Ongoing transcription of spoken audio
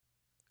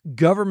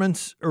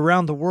Governments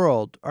around the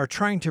world are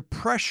trying to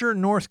pressure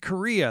North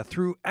Korea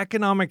through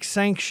economic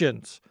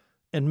sanctions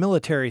and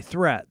military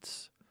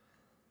threats.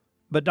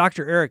 But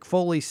Dr. Eric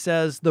Foley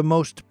says the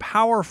most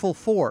powerful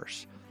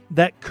force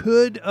that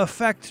could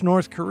affect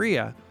North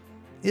Korea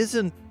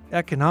isn't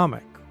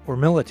economic or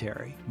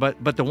military.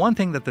 But the one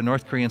thing that the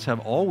North Koreans have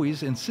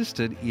always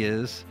insisted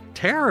is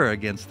terror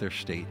against their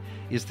state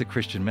is the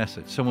Christian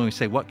message. So when we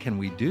say, what can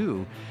we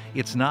do?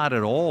 It's not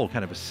at all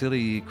kind of a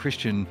silly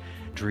Christian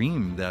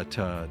dream that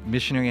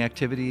missionary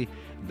activity,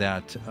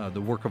 that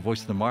the work of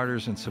Voice of the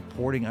Martyrs and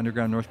supporting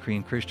underground North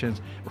Korean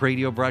Christians,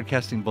 radio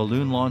broadcasting,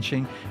 balloon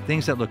launching,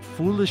 things that look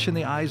foolish in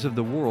the eyes of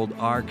the world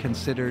are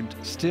considered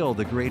still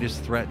the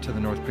greatest threat to the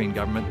North Korean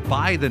government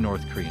by the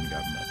North Korean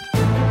government.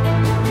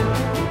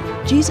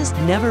 Jesus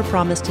never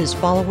promised his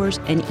followers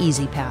an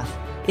easy path.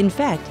 In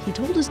fact, he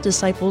told his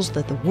disciples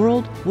that the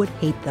world would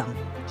hate them.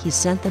 He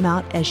sent them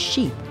out as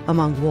sheep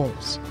among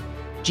wolves.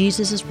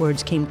 Jesus'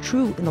 words came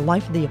true in the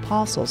life of the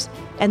apostles,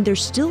 and they're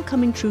still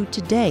coming true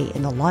today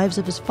in the lives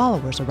of his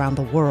followers around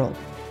the world.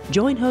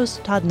 Join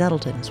host Todd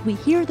Nettleton as we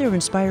hear their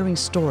inspiring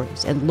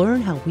stories and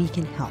learn how we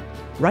can help.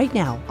 Right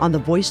now on the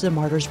Voice of the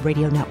Martyrs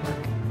Radio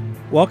Network.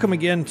 Welcome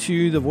again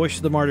to the Voice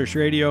of the Martyrs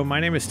Radio. My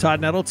name is Todd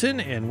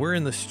Nettleton, and we're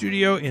in the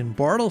studio in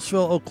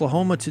Bartlesville,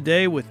 Oklahoma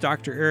today with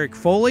Dr. Eric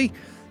Foley.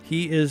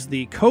 He is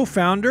the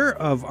co-founder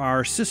of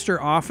our sister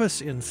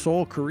office in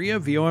Seoul, Korea,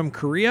 VOM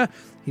Korea.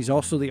 He's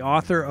also the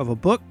author of a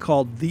book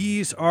called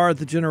These Are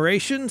the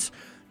Generations.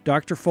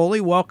 Dr.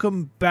 Foley,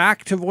 welcome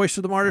back to Voice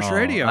of the Martyrs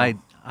Radio.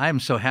 I'm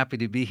so happy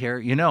to be here.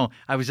 You know,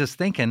 I was just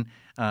thinking,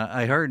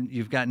 I heard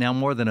you've got now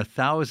more than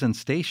 1,000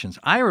 stations.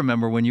 I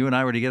remember when you and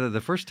I were together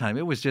the first time,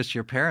 it was just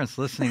your parents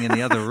listening in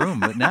the other room.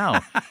 But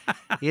now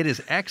it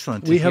is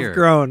excellent to hear. We have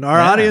grown. Our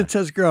audience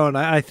has grown.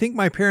 I think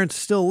my parents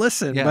still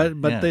listen,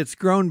 but it's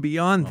grown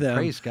beyond them.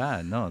 Praise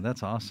God. No,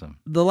 that's awesome.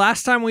 The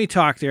last time we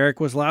talked, Eric,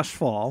 was last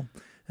fall.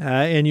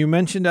 And you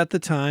mentioned at the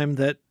time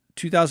that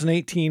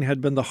 2018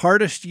 had been the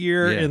hardest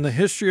year in the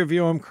history of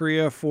VOM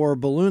Korea for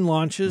balloon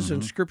launches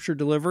and scripture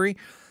delivery.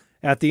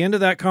 At the end of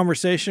that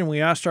conversation,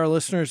 we asked our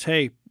listeners,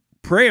 hey,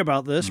 pray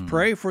about this,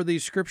 pray for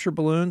these scripture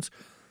balloons.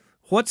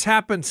 What's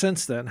happened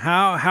since then?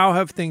 How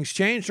have things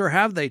changed, or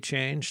have they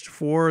changed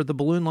for the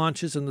balloon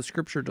launches and the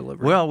scripture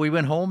delivery? Well, we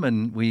went home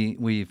and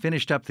we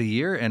finished up the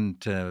year, and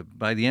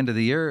by the end of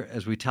the year,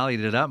 as we tallied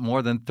it up,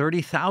 more than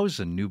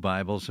 30,000 new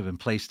Bibles have been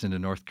placed into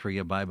North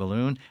Korea by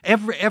balloon.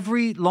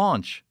 Every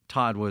launch,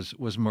 Todd,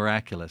 was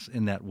miraculous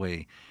in that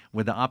way,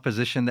 with the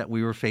opposition that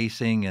we were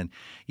facing. And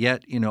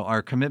yet, you know,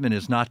 our commitment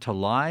is not to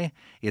lie.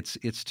 It's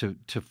to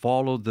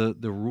follow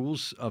the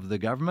rules of the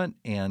government,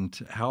 and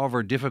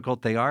however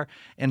difficult they are.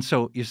 And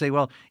so you say,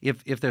 well,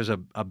 if there's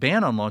a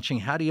ban on launching,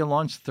 how do you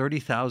launch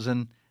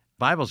 30,000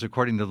 Bibles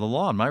according to the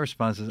law? And my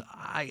response is,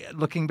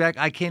 looking back,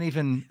 I can't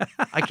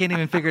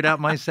even figure it out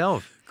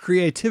myself.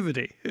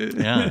 Creativity.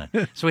 Yeah.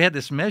 So we had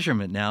this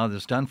measurement now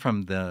that's done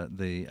from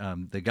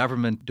the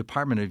Government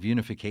Department of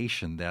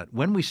Unification that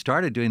when we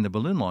started doing the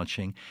balloon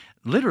launching,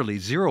 literally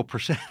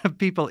 0% of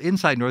people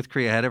inside North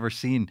Korea had ever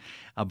seen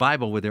a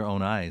Bible with their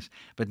own eyes.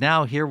 But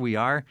now here we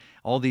are,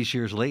 all these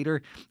years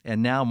later,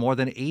 and now more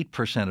than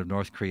 8% of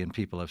North Korean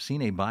people have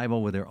seen a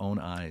Bible with their own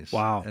eyes.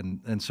 Wow.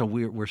 And so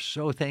we're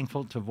so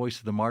thankful to Voice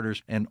of the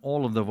Martyrs, and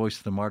all of the Voice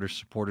of the Martyrs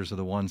supporters are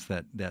the ones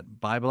that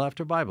Bible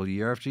after Bible,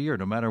 year after year,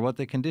 no matter what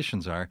the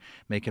conditions are,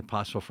 make it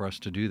possible for us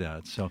to do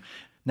that. So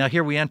now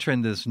here we enter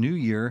in this new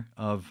year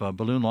of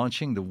balloon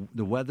launching.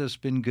 The weather's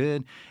been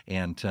good,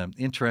 and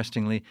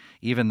interestingly,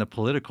 even the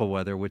political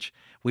weather, which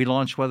we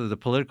launch whether the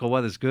political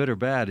weather is good or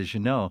bad, as you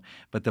know,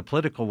 but the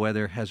political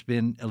weather has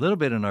been a little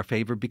bit in our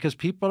favor because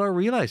people are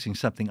realizing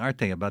something, aren't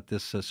they, about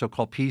this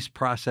so-called peace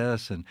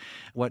process and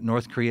what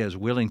North Korea is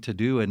willing to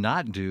do and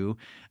not do,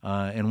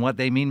 and what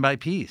they mean by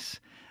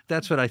peace.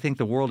 That's what I think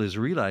the world is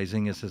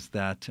realizing is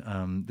that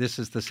this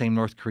is the same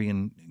North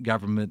Korean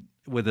government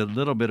with a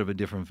little bit of a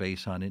different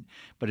face on it,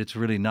 but it's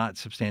really not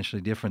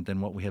substantially different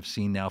than what we have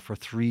seen now for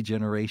 3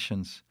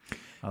 generations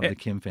of the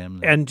Kim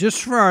family. And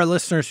just for our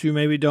listeners who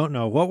maybe don't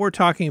know, what we're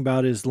talking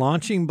about is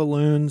launching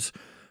balloons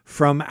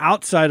from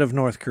outside of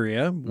North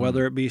Korea,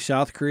 whether it be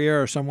South Korea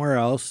or somewhere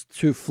else,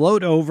 to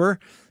float over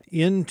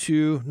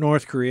into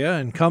North Korea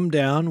and come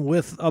down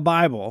with a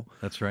Bible.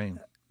 That's right.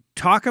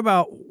 Talk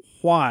about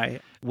why.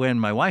 When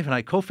my wife and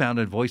I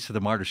co-founded Voice of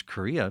the Martyrs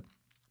Korea,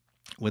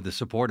 with the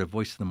support of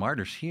Voice of the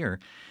Martyrs here,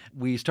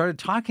 we started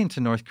talking to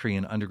North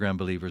Korean underground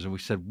believers, and we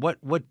said,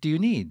 what do you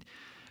need?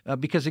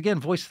 Because,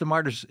 again, Voice of the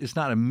Martyrs is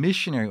not a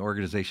missionary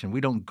organization.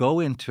 We don't go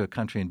into a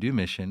country and do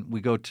mission.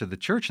 We go to the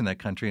church in that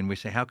country, and we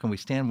say, how can we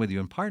stand with you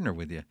and partner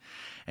with you?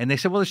 And they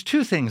said, well, there's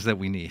 2 things that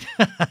we need.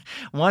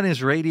 One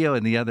is radio,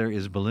 and the other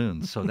is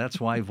balloons. So that's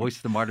why Voice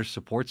of the Martyrs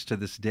supports, to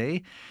this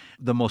day,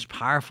 the most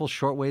powerful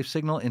shortwave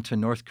signal into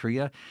North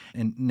Korea.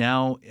 And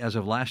now, as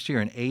of last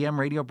year, an AM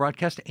radio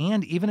broadcast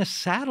and even a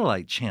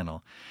satellite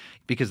channel.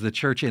 because the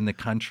church in the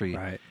country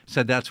Right.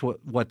 said that's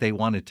what they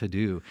wanted to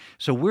do.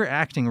 So we're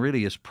acting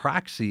really as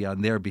proxy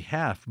on their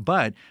behalf.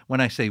 But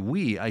when I say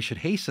we, I should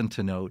hasten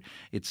to note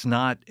it's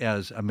not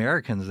as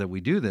Americans that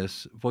we do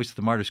this. Voice of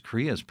the Martyrs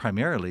Korea is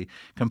primarily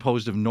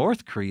composed of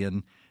North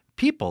Korean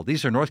people.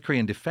 These are North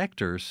Korean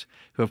defectors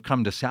who have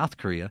come to South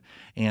Korea,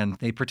 and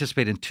they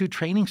participate in 2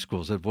 training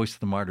schools that Voice of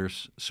the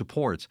Martyrs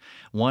supports.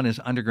 One is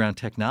Underground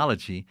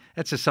Technology.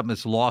 That's just something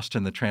that's lost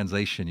in the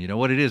translation. You know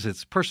what it is?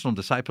 It's personal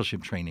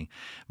discipleship training.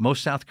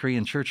 Most South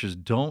Korean churches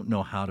don't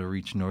know how to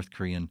reach North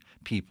Korean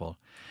people.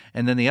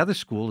 And then the other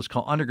school is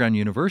called Underground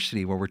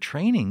University, where we're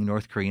training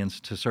North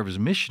Koreans to serve as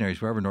missionaries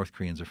wherever North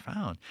Koreans are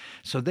found.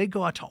 So they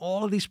go out to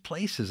all of these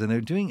places, and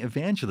they're doing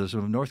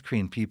evangelism of North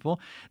Korean people,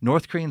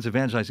 North Koreans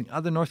evangelizing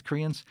other North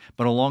Koreans,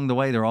 but along the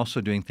way, they're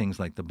also doing things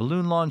like the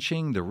balloon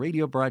launching, the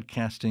radio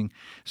broadcasting.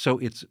 So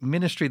it's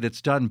ministry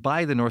that's done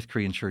by the North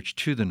Korean church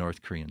to the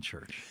North Korean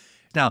church.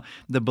 Now,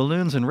 the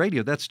balloons and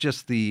radio, that's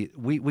just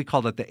we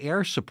call that the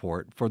air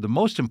support for the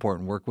most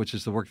important work, which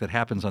is the work that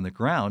happens on the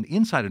ground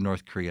inside of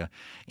North Korea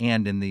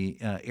and in the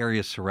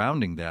areas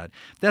surrounding that.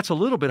 That's a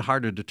little bit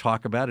harder to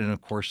talk about. And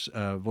of course,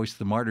 Voice of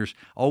the Martyrs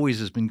always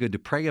has been good to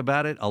pray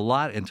about it a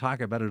lot and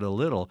talk about it a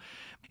little.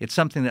 It's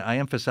something that I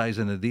emphasize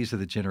in the These Are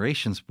the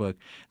Generations book.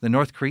 The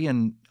North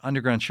Korean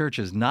underground church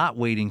is not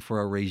waiting for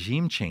a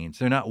regime change.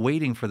 They're not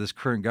waiting for this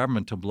current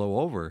government to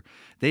blow over.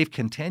 They've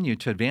continued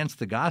to advance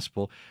the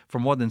gospel for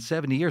more than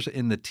 70 years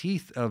in the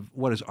teeth of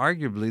what is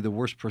arguably the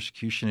worst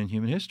persecution in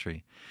human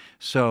history.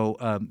 So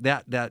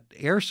that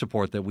air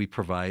support that we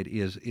provide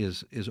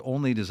is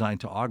only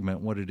designed to augment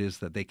what it is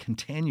that they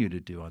continue to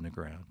do on the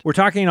ground. We're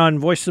talking on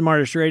Voice of the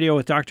Martyrs Radio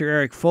with Dr.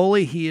 Eric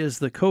Foley. He is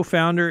the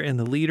co-founder and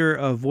the leader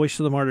of Voice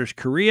of the Martyrs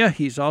Korea.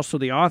 He's also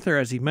the author,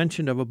 as he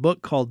mentioned, of a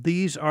book called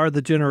These Are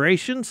the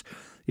Generations.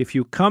 If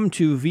you come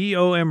to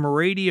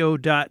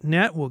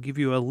vomradio.net, we'll give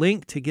you a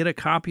link to get a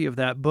copy of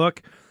that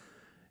book.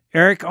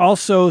 Eric,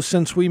 also,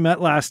 since we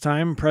met last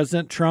time,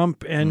 President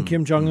Trump and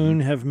Kim Jong-un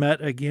have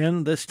met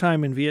again, this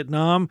time in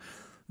Vietnam.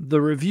 The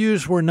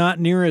reviews were not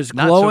near as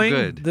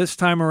glowing this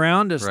time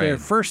around as their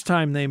first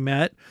time they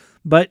met.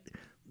 But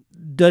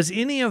does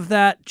any of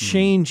that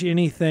change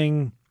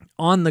anything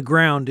on the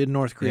ground in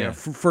North Korea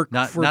for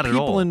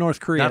people in North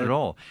Korea? Not at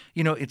all.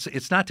 You know,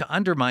 it's not to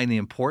undermine the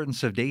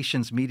importance of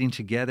nations meeting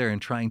together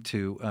and trying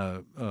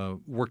to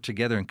work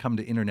together and come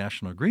to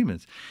international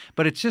agreements,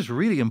 but it's just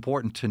really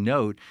important to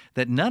note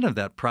that none of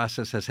that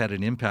process has had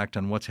an impact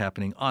on what's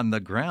happening on the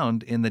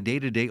ground in the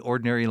day-to-day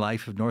ordinary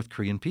life of North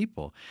Korean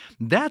people.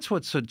 That's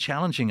what's so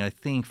challenging, I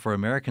think, for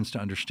Americans to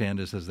understand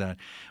is that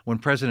when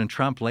President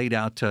Trump laid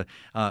out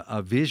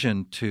a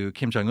vision to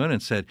Kim Jong-un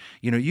and said,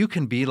 you know, you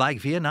can be like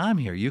Vietnam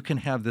here. You can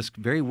have this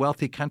very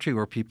wealthy country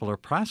where people are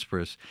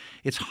prosperous.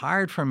 It's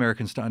hard for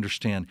Americans to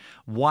understand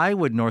why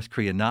would North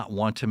Korea not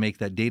want to make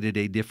that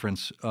day-to-day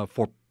difference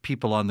for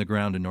people on the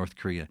ground in North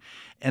Korea.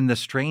 And the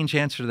strange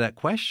answer to that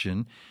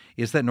question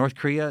is that North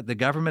Korea, the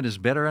government is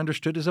better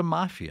understood as a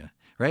mafia.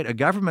 Right? A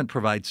government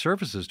provides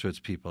services to its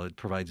people. It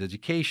provides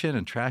education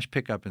and trash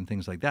pickup and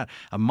things like that.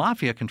 A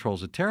mafia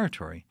controls a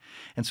territory.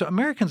 And so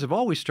Americans have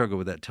always struggled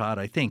with that, Todd.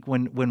 I think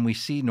when we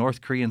see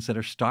North Koreans that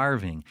are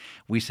starving,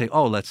 we say,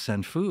 oh, let's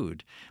send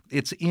food.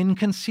 It's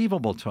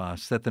inconceivable to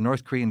us that the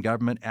North Korean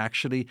government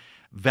actually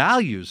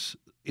values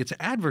its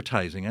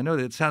advertising. I know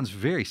that it sounds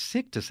very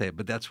sick to say it,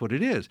 but that's what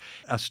it is.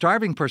 A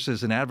starving person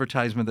is an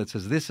advertisement that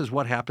says this is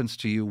what happens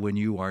to you when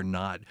you are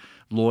not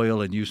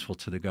loyal and useful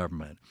to the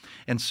government.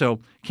 And so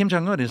Kim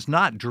Jong-un is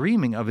not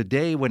dreaming of a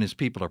day when his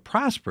people are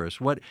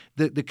prosperous. What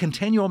the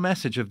continual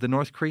message of the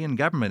North Korean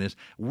government is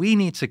we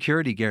need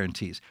security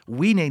guarantees.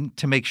 We need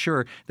to make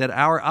sure that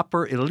our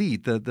upper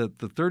elite, the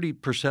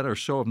 30% or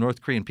so of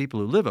North Korean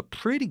people who live a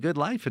pretty good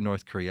life in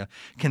North Korea,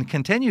 can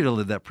continue to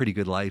live that pretty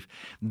good life.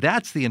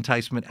 That's the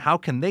enticement. How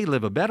can they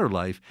live a better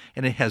life?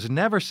 And it has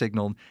never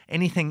signaled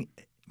anything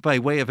by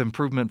way of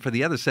improvement for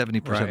the other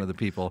 70% of the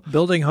people.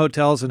 Building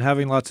hotels and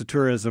having lots of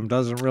tourism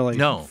doesn't really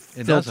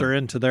filter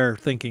into their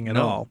thinking at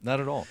all. Not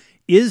at all.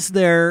 Is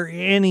there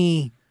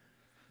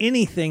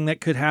anything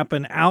that could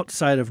happen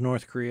outside of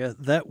North Korea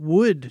that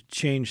would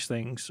change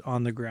things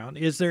on the ground?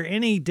 Is there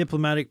any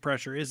diplomatic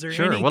pressure? Is there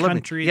any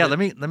country? Let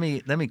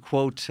me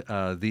quote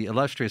the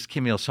illustrious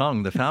Kim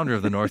Il-sung, the founder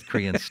of the North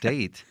Korean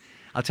state.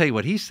 I'll tell you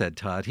what he said,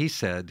 Todd. He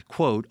said,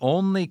 quote,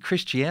 only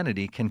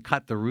Christianity can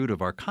cut the root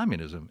of our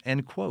communism,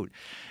 end quote.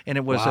 And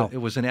it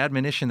was an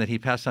admonition that he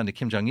passed on to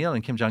Kim Jong-il,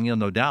 and Kim Jong-il,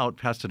 no doubt,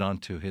 passed it on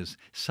to his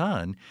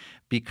son,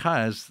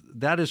 because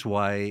that is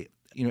why,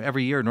 you know,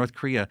 every year North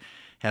Korea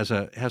has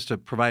to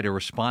provide a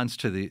response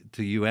to the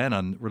UN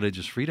on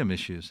religious freedom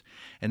issues.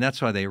 And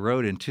that's why they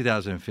wrote in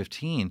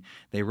 2015,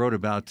 they wrote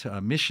about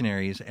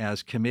missionaries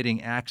as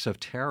committing acts of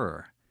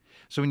terror.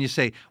 So when you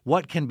say,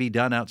 what can be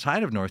done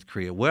outside of North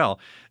Korea? Well,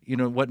 you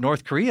know, what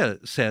North Korea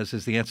says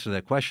is the answer to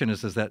that question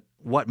is that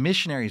what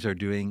missionaries are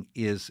doing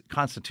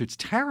constitutes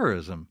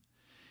terrorism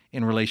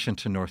in relation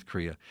to North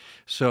Korea.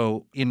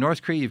 So in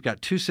North Korea, you've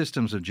got two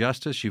systems of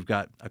justice. You've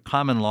got a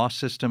common law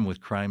system with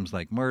crimes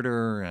like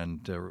murder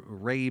and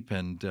rape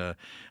and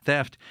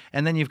theft,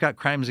 and then you've got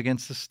crimes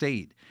against the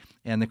state.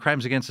 And the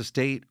crimes against the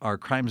state are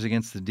crimes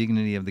against the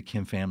dignity of the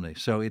Kim family.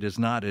 So it is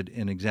not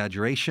an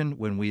exaggeration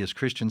when we as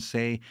Christians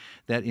say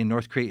that in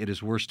North Korea it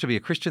is worse to be a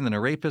Christian than a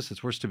rapist,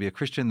 it's worse to be a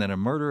Christian than a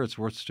murderer, it's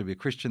worse to be a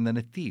Christian than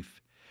a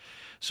thief.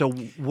 So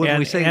when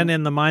we say... And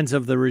in the minds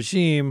of the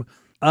regime,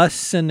 us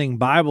sending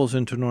Bibles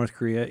into North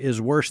Korea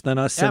is worse than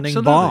us sending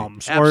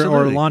bombs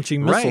or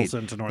launching missiles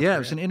into North Korea. Yeah, it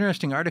was an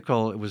interesting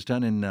article. It was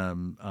done in,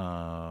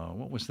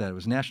 what was that? It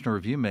was National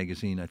Review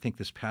magazine, I think,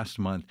 this past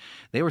month.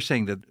 They were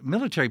saying that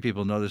military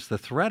people notice the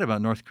threat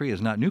about North Korea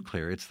is not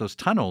nuclear. It's those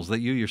tunnels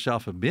that you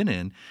yourself have been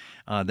in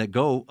that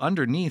go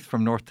underneath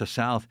from north to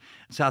south.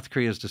 South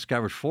Korea has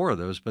discovered 4 of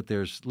those, but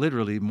there's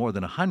literally more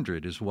than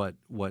 100 is what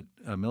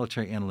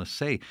military analysts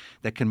say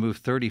that can move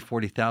 30,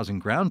 40,000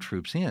 ground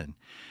troops in.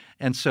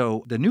 And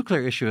so the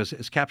nuclear issue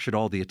has captured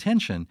all the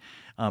attention.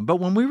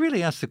 But when we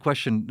really ask the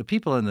question, the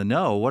people in the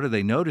know, what are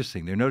they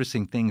noticing? They're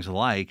noticing things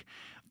like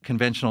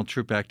conventional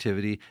troop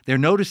activity. They're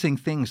noticing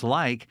things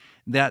like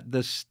that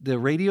the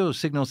radio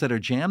signals that are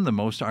jammed the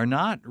most are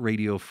not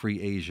Radio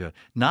Free Asia,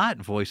 not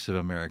Voice of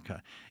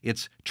America.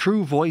 It's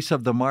True Voice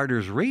of the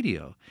Martyrs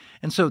Radio.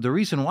 And so the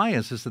reason why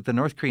is that the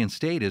North Korean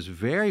state is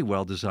very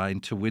well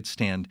designed to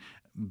withstand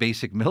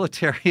basic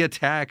military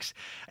attacks,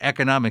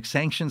 economic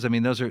sanctions. I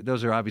mean, those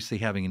are obviously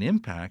having an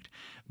impact,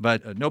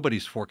 but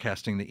nobody's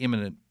forecasting the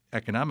imminent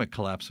economic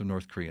collapse of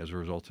North Korea as a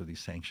result of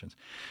these sanctions.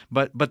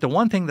 But the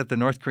one thing that the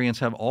North Koreans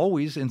have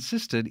always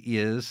insisted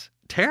is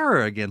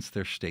terror against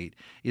their state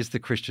is the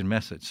Christian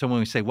message. So when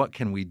we say, what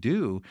can we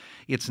do?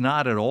 It's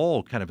not at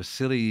all kind of a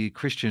silly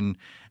Christian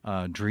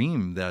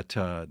dream that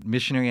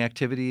missionary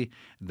activity,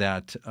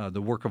 that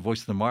the work of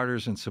Voice of the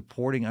Martyrs and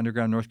supporting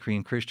underground North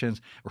Korean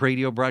Christians,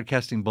 radio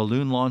broadcasting,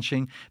 balloon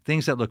launching,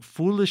 things that look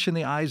foolish in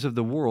the eyes of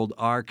the world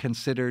are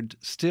considered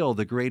still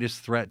the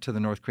greatest threat to the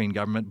North Korean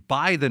government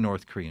by the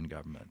North Korean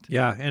government.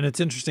 Yeah, and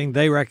it's interesting.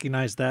 They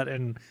recognize that,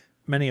 and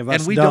many of us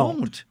and we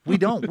don't. We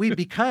don't.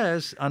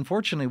 Because,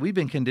 unfortunately, we've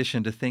been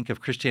conditioned to think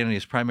of Christianity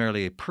as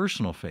primarily a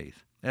personal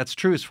faith. That's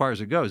true as far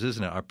as it goes,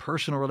 isn't it? Our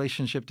personal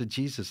relationship to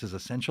Jesus is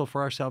essential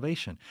for our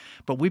salvation.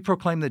 But we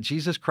proclaim that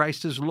Jesus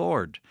Christ is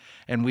Lord,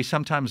 and we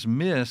sometimes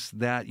miss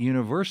that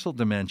universal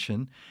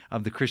dimension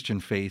of the Christian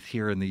faith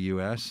here in the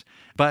U.S.,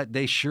 but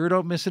they sure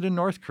don't miss it in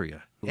North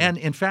Korea. And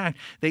in fact,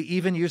 they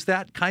even use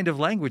that kind of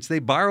language. They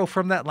borrow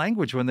from that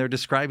language when they're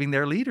describing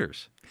their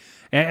leaders.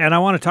 And I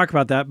want to talk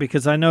about that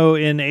because I know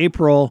in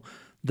April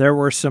there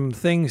were some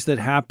things that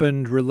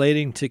happened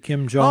relating to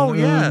Kim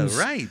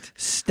Jong-un's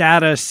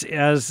status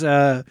as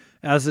a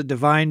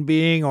divine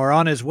being or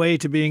on his way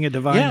to being a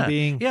divine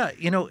being. Yeah,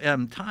 you know,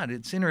 Todd,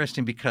 it's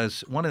interesting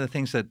because one of the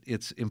things that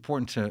it's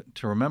important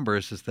to remember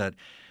is that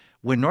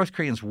when North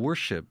Koreans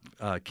worship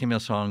Kim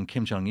Il-sung,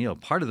 Kim Jong-il,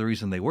 part of the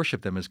reason they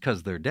worship them is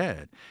because they're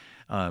dead.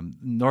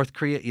 North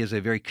Korea is a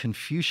very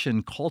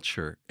Confucian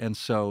culture, and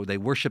so they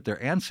worship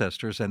their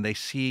ancestors, and they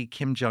see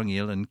Kim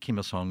Jong-il and Kim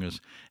Il-sung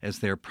as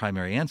their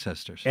primary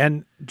ancestors.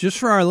 And just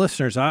for our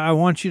listeners, I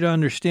want you to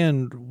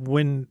understand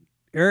when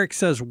Eric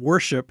says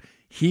worship,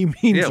 he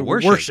means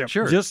worship.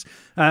 Sure. Just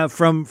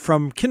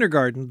from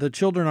kindergarten, the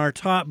children are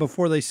taught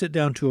before they sit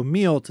down to a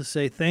meal to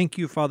say, "Thank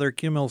you, Father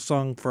Kim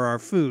Il-sung, for our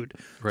food."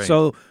 Right.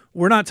 So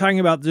we're not talking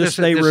about just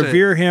they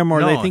revere him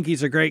or they think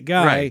he's a great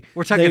guy.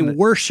 Right. They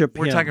worship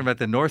him. We're talking about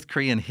the North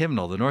Korean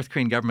hymnal, the North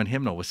Korean government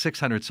hymnal with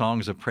 600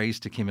 songs of praise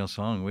to Kim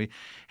Il-sung. We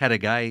had a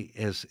guy,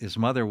 his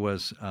mother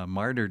was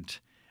martyred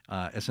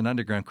as an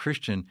underground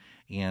Christian,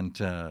 and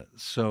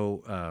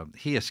so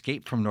he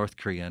escaped from North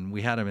Korea, and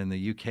we had him in the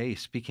UK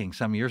speaking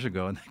some years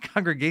ago, and the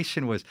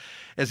congregation was,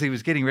 as he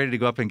was getting ready to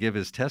go up and give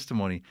his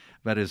testimony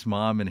about his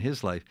mom and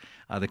his life,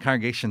 the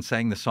congregation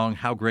sang the song,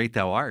 "How Great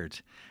Thou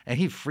Art," and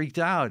he freaked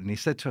out, and he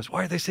said to us,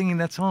 "Why are they singing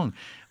that song?"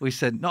 We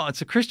said, "No,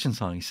 it's a Christian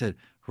song." He said,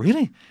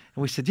 "Really?"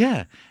 And we said,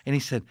 "Yeah." And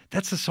he said,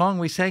 "That's the song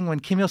we sang when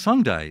Kim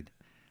Il-sung died."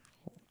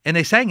 And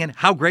they sang it,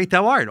 "How Great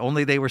Thou Art,"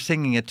 only they were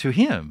singing it to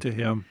him. To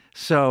him.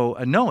 So,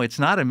 no, it's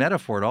not a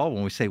metaphor at all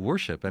when we say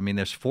worship. I mean,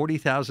 there's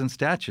 40,000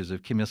 statues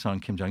of Kim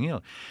Il-sung, Kim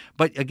Jong-il.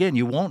 But again,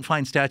 you won't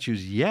find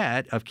statues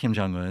yet of Kim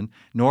Jong-un,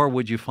 nor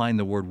would you find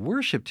the word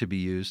worship to be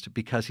used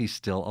because he's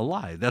still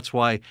alive. That's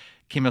why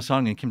Kim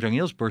Il-sung and Kim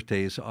Jong-il's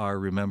birthdays are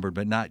remembered,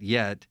 but not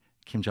yet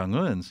Kim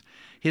Jong-un's.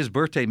 His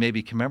birthday may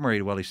be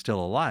commemorated while he's still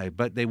alive,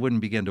 but they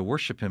wouldn't begin to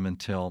worship him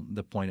until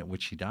the point at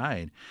which he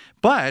died.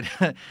 But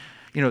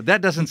you know,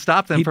 that doesn't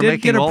stop them from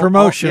making a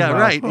promotion. Yeah,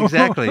 right,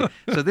 exactly.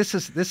 So this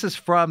is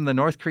from the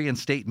North Korean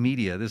state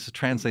media. This is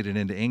translated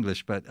into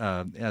English, but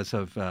as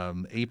of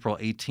April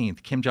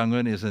 18th, Kim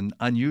Jong-un is an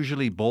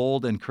unusually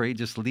bold and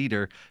courageous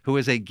leader who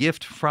is a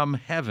gift from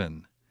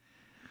heaven.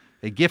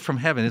 A gift from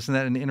heaven. Isn't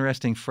that an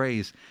interesting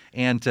phrase?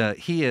 And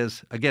he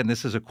is, again,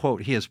 this is a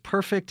quote, "He is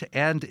perfect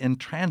and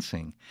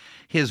entrancing.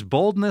 His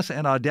boldness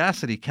and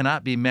audacity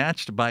cannot be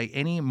matched by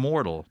any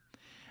mortal.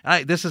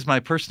 This is my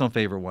personal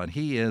favorite one.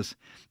 He is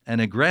an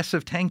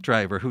aggressive tank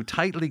driver who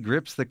tightly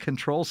grips the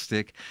control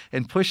stick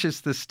and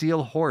pushes the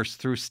steel horse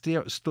through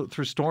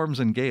storms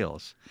and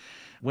gales.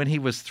 When he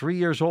was 3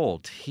 years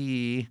old,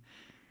 he,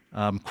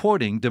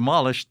 quoting,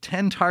 demolished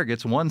 10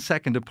 targets 1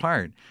 second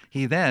apart.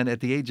 He then, at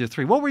the age of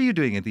 3, what were you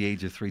doing at the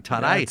age of 3,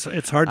 Todd? Yeah,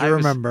 it's hard to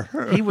remember.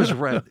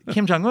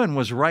 Kim Jong-un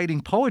was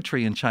writing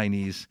poetry in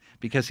Chinese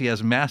because he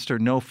has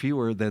mastered no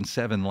fewer than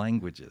 7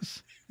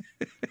 languages.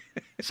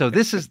 So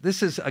this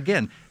is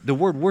again, the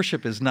word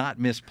worship is not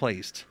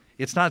misplaced.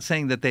 It's not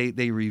saying that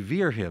they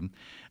revere him.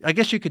 I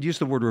guess you could use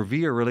the word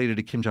revere related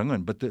to Kim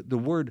Jong-un, but the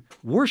word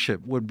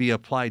worship would be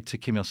applied to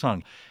Kim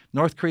Il-sung.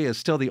 North Korea is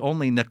still the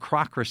only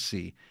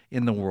necrocracy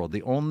in the world,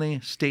 the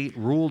only state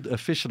ruled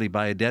officially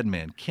by a dead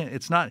man.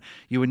 It's not.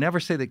 You would never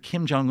say that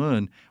Kim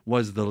Jong-un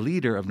was the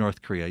leader of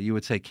North Korea. You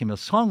would say Kim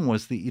Il-sung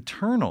was the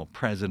eternal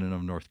president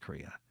of North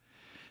Korea.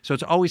 So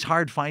it's always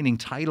hard finding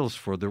titles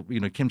for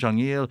Kim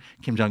Jong-il,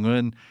 Kim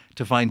Jong-un,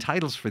 to find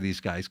titles for these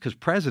guys because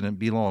president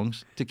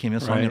belongs to Kim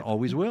Il-sung and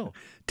always will.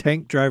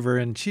 Tank driver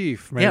in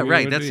chief. Maybe yeah,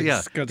 right.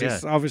 Because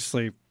he's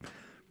obviously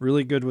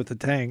really good with the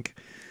tank.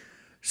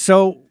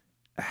 So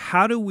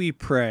how do we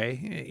pray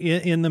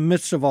in the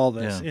midst of all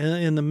this,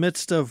 in the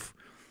midst of,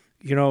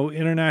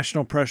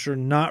 international pressure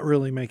not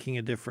really making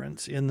a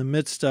difference, in the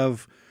midst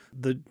of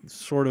the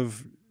sort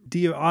of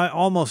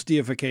almost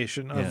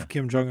deification of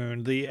Kim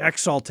Jong-un, the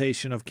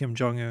exaltation of Kim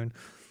Jong-un?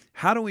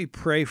 How do we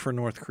pray for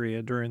North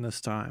Korea during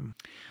this time?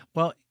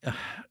 Well,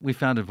 we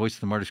founded Voice of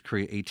the Martyrs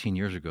Korea 18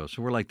 years ago,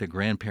 so we're like the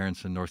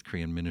grandparents in North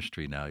Korean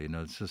ministry now.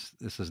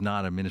 This is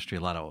not a ministry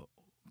a lot of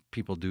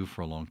people do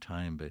for a long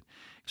time. But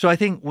so I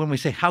think when we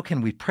say, how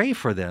can we pray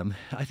for them?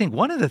 I think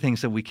one of the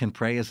things that we can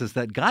pray is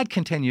that God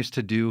continues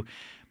to do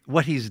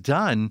what he's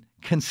done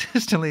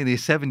consistently in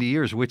these 70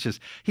 years, which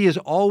is he is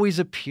always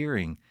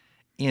appearing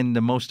in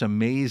the most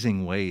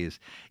amazing ways.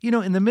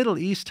 In the Middle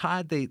East,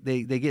 Todd, they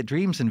get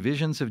dreams and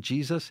visions of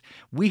Jesus.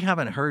 We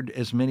haven't heard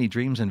as many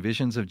dreams and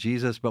visions of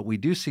Jesus, but we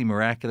do see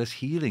miraculous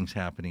healings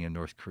happening in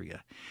North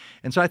Korea.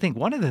 And so I think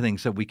one of the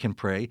things that we can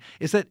pray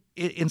is that,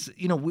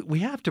 we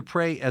have to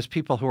pray as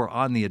people who are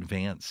on the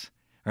advance.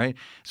 Right?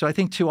 So I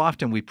think too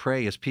often we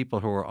pray as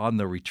people who are on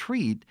the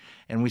retreat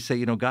and we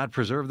say, God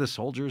preserve the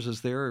soldiers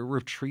as they're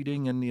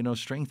retreating and,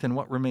 strengthen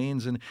what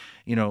remains. And,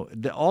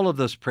 all of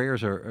those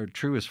prayers are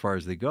true as far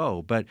as they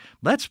go. But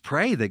let's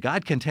pray that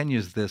God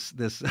continues this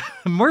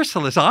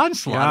merciless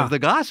onslaught of the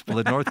gospel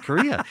in North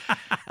Korea.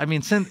 I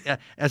mean,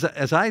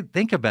 as I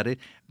think about it,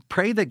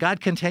 pray that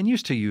God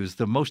continues to use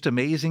the most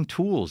amazing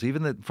tools,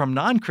 even from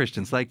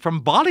non-Christians, like from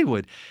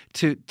Bollywood,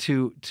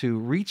 to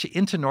reach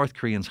into North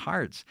Koreans'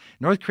 hearts.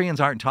 North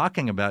Koreans aren't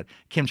talking about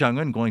Kim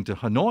Jong-un going to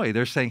Hanoi.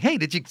 They're saying, hey,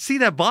 did you see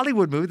that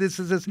Bollywood movie? This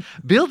is this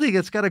building.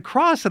 It's got a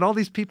cross and all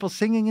these people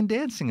singing and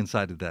dancing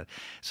inside of that.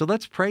 So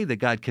let's pray that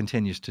God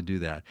continues to do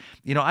that.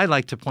 I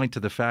like to point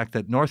to the fact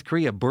that North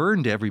Korea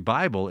burned every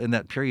Bible in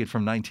that period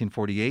from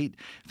 1948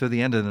 through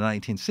the end of the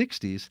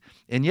 1960s.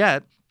 And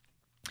yet,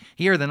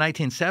 here, the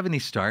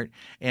 1970s start,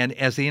 and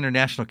as the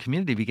international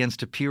community begins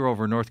to peer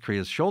over North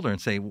Korea's shoulder and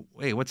say,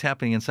 hey, what's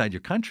happening inside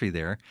your country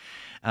there?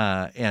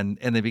 And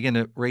they begin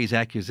to raise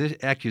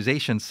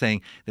accusations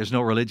saying there's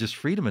no religious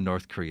freedom in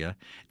North Korea,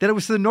 that it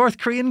was the North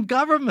Korean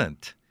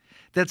government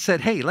that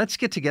said, hey, let's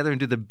get together and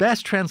do the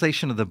best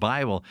translation of the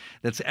Bible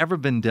that's ever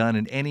been done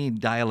in any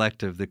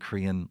dialect of the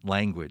Korean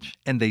language.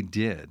 And they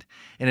did.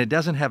 And it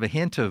doesn't have a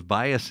hint of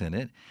bias in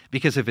it,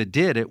 because if it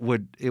did, it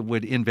would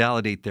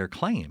invalidate their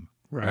claim.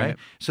 Right.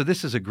 So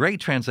this is a great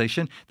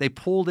translation. They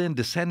pulled in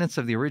descendants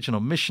of the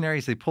original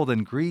missionaries. They pulled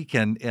in Greek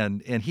and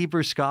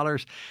Hebrew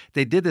scholars.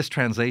 They did this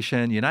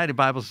translation. United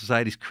Bible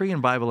Society's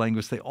Korean Bible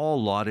Linguists, they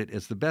all laud it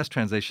as the best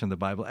translation of the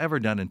Bible ever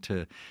done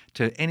into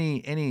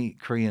any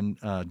Korean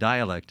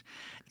dialect.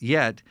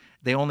 Yet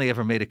they only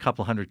ever made a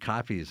couple hundred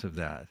copies of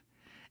that.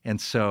 And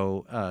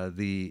so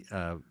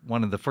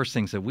one of the first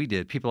things that we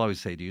did, people always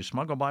say, do you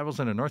smuggle Bibles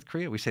into North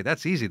Korea? We say,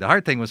 that's easy. The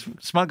hard thing was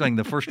smuggling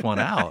the first one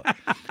out.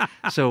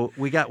 So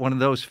we got one of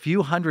those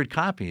few hundred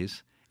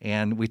copies,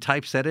 and we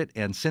typeset it.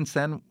 And since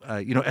then,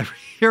 every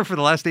year for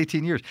the last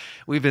 18 years,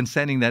 we've been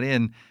sending that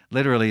in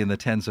literally in the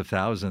tens of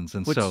thousands.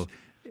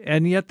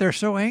 And yet they're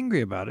so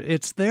angry about it.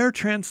 It's their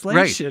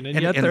translation,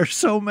 and yet they're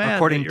so mad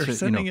that you're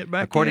sending it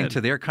back according to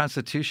their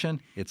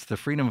constitution, it's the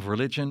freedom of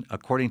religion.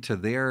 According to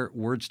their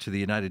words to the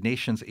United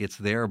Nations, it's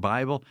their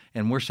Bible.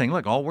 And we're saying,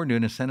 look, all we're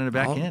doing is sending it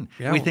back in.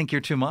 Yeah. We think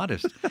you're too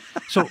modest.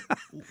 So,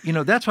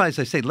 that's why, as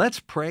I say, let's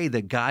pray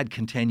that God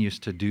continues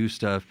to do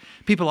stuff.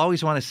 People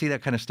always want to see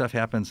that kind of stuff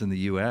happens in the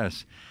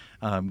U.S.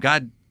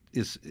 God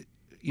is,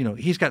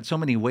 he's got so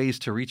many ways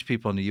to reach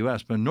people in the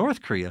U.S., but in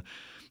North Korea,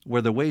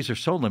 where the ways are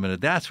so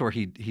limited, that's where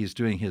he's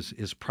doing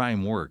his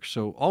prime work.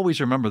 So always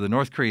remember that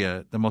North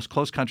Korea, the most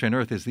close country on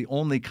earth, is the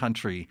only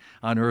country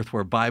on earth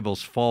where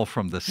Bibles fall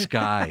from the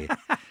sky.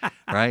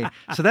 right?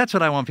 So that's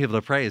what I want people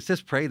to pray, is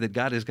just pray that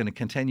God is going to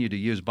continue to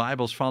use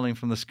Bibles falling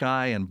from the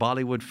sky and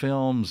Bollywood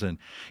films. And,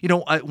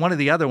 one of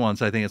the other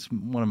ones, I think it's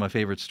one of my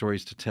favorite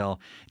stories to tell,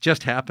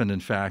 just happened, in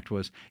fact,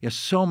 was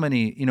so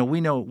many,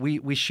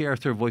 we share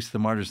through Voice of the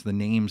Martyrs the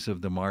names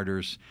of the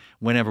martyrs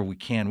whenever we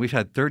can. We've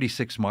had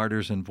 36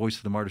 martyrs in Voice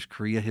of the Martyrs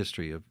Korea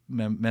history of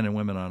men and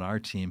women on our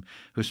team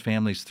whose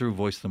families, through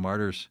Voice of the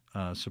Martyrs,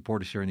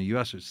 support us here in the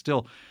U.S., who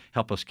still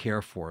help us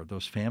care for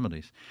those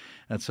families.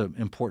 That's an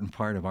important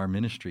part of our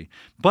ministry.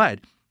 But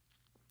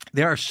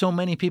there are so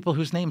many people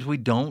whose names we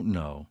don't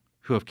know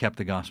who have kept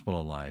the gospel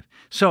alive.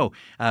 So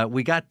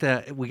we got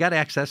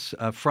access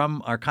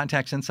from our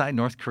contacts inside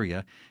North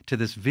Korea to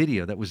this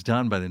video that was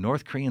done by the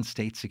North Korean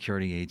state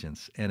security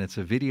agents, and it's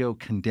a video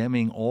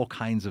condemning all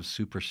kinds of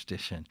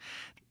superstition.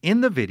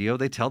 In the video,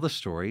 they tell the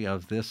story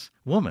of this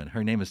woman.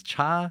 Her name is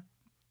Cha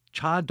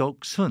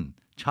Dok-sun.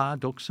 Cha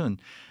Dok-sun,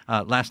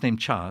 last name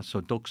Cha, so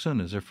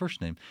Dok-sun is her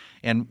first name.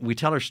 And we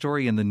tell her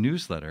story in the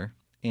newsletter.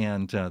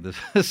 And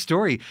the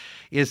story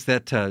is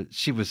that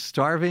she was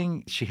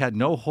starving. She had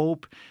no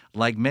hope.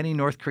 Like many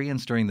North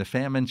Koreans during the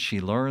famine, she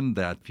learned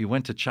that if you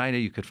went to China,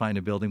 you could find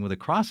a building with a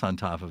cross on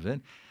top of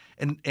it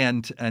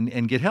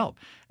and get help.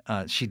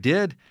 She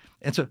did.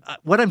 And so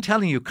what I'm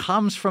telling you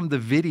comes from the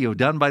video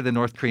done by the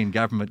North Korean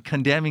government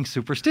condemning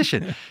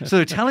superstition. So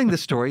they're telling the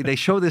story. They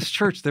show this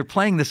church. They're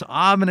playing this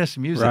ominous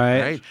music,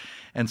 right?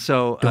 And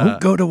so don't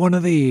go to one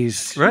of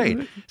these.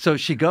 Right. So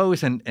she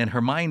goes and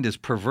her mind is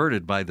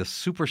perverted by the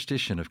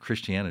superstition of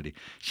Christianity.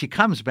 She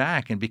comes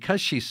back, and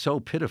because she's so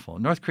pitiful,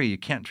 in North Korea, you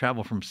can't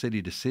travel from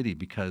city to city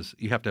because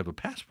you have to have a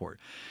passport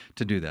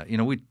to do that.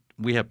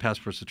 We have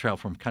passports to travel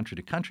from country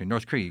to country. In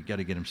North Korea, you got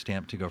to get them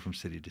stamped to go from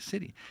city to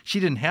city. She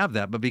didn't have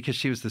that, but because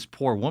she was this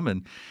poor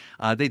woman,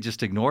 they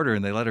just ignored her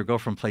and they let her go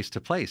from place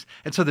to place.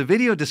 And so the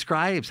video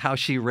describes how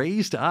she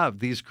raised up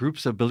these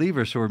groups of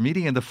believers who were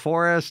meeting in the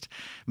forest,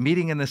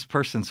 meeting in this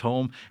person's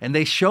home, and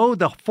they show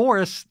the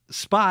forest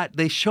spot.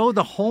 They show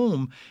the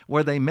home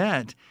where they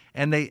met,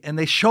 and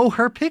they show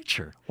her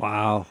picture.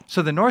 Wow.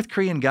 So the North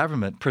Korean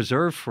government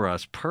preserved for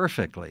us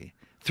perfectly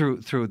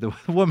through the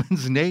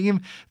woman's name,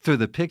 through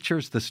the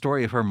pictures, the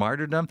story of her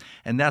martyrdom.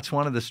 And that's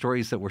one of the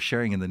stories that we're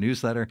sharing in the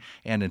newsletter.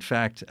 And in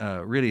fact,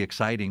 really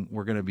exciting,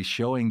 we're going to be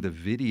showing the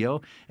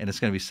video, and it's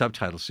going to be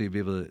subtitled, so you'll be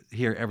able to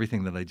hear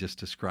everything that I just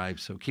described.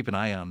 So keep an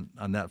eye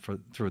on that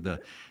through the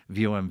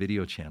VOM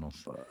video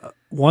channels.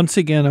 Once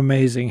again,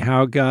 amazing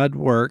how God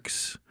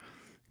works.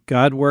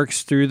 God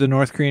works through the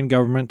North Korean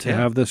government to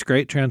have this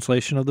great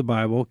translation of the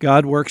Bible.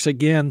 God works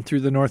again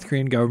through the North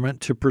Korean government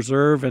to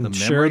preserve and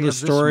share the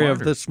story of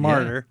this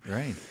martyr. Yeah,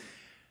 right.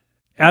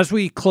 As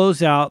we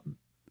close out,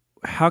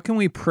 how can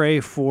we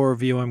pray for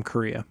VOM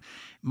Korea?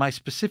 My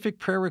specific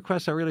prayer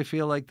request, I really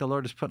feel like the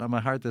Lord has put on my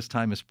heart this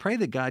time, is pray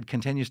that God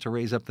continues to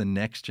raise up the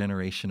next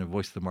generation of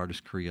Voice of the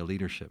Martyrs Korea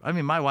leadership. I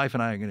mean, my wife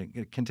and I are going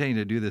to continue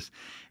to do this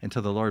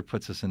until the Lord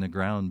puts us in the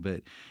ground.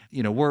 But,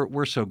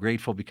 we're so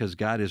grateful because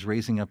God is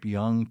raising up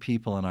young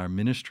people in our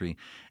ministry.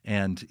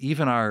 And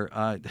even our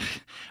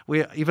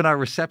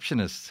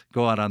receptionists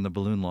go out on the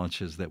balloon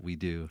launches that we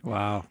do.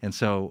 Wow. And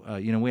so,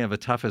 we have a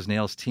tough as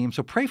nails team.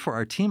 So pray for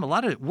our team.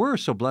 We're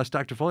so blessed.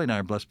 Dr. Foley and I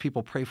are blessed.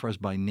 People pray for us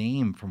by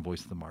name from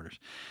Voice of the Martyrs.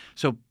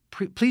 So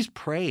please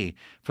pray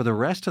for the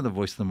rest of the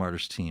Voice of the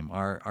Martyrs team,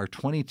 our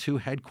 22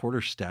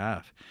 headquarters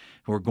staff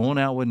who are going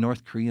out with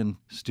North Korean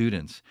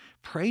students.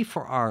 Pray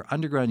for our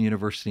underground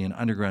university and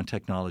underground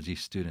technology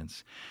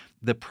students.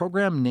 The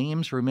program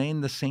names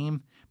remain the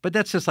same, but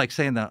that's just like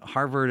saying that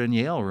Harvard and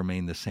Yale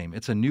remain the same.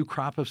 It's a new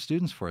crop of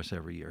students for us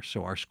every year.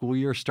 So our school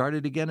year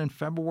started again in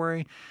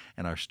February,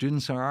 and our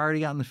students are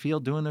already out in the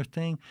field doing their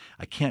thing.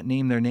 I can't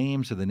name their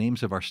names or the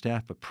names of our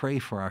staff, but pray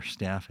for our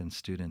staff and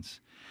students.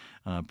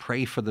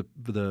 Pray for the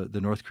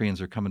North Koreans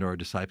who are coming to our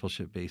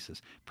discipleship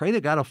basis. Pray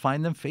that God will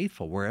find them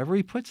faithful wherever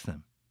He puts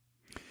them.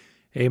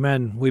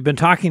 Amen. We've been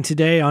talking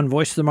today on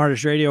Voice of the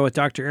Martyrs Radio with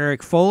Dr.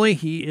 Eric Foley.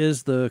 He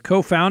is the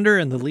co-founder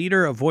and the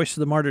leader of Voice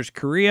of the Martyrs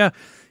Korea.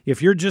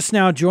 If you're just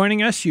now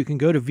joining us, you can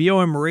go to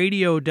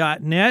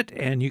vomradio.net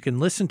and you can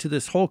listen to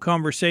this whole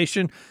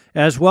conversation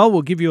as well.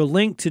 We'll give you a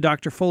link to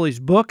Dr.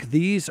 Foley's book,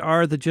 These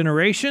Are the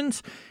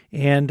Generations.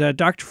 And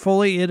Dr.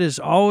 Foley, it is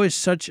always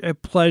such a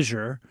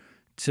pleasure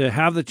to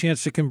have the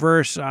chance to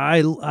converse.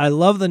 I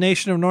love the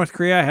nation of North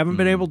Korea. I haven't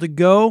been able to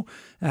go,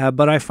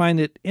 but I find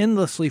it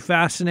endlessly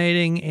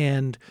fascinating.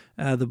 And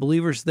the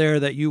believers there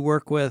that you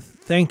work with,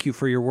 thank you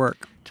for your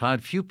work.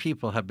 Todd, few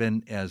people have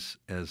been as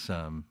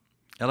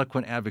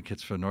eloquent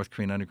advocates for North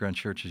Korean underground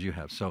church as you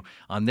have. So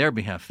on their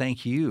behalf,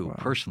 thank you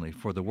personally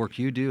for the work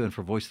you do and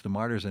for Voice of the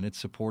Martyrs and its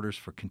supporters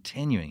for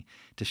continuing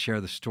to share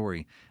the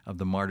story of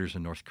the martyrs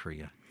in North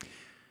Korea.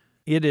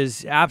 It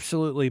is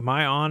absolutely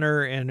my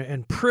honor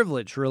and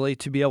privilege, really,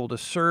 to be able to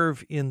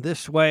serve in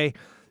this way.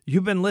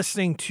 You've been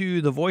listening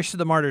to the Voice of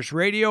the Martyrs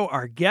Radio.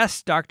 Our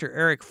guest, Dr.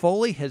 Eric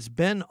Foley, has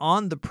been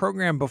on the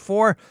program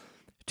before.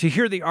 To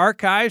hear the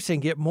archives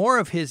and get more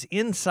of his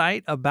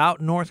insight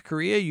about North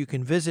Korea, you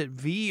can visit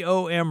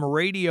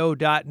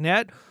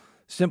vomradio.net.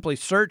 Simply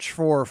search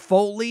for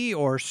Foley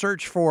or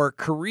search for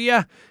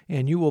Korea,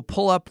 and you will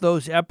pull up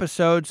those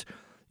episodes.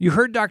 You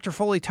heard Dr.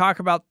 Foley talk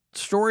about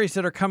stories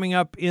that are coming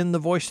up in the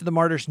Voice of the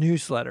Martyrs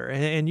newsletter,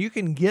 and you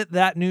can get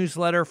that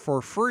newsletter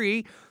for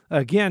free.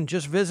 Again,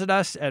 just visit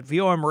us at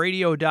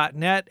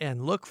vomradio.net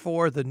and look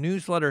for the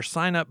newsletter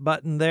sign-up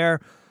button there.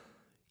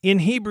 In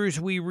Hebrews,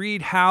 we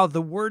read how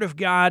the Word of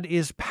God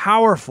is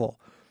powerful,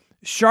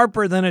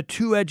 sharper than a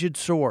two-edged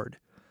sword.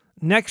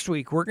 Next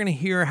week, we're going to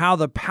hear how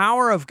the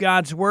power of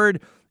God's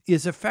Word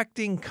is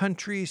affecting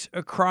countries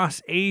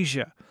across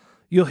Asia.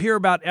 You'll hear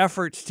about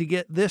efforts to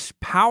get this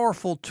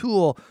powerful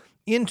tool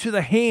into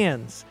the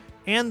hands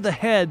and the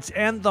heads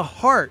and the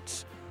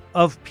hearts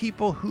of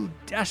people who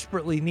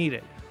desperately need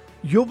it.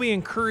 You'll be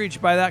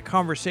encouraged by that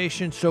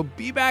conversation, so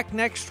be back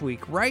next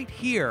week right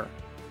here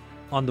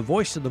on the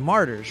Voice of the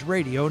Martyrs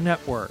Radio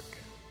Network.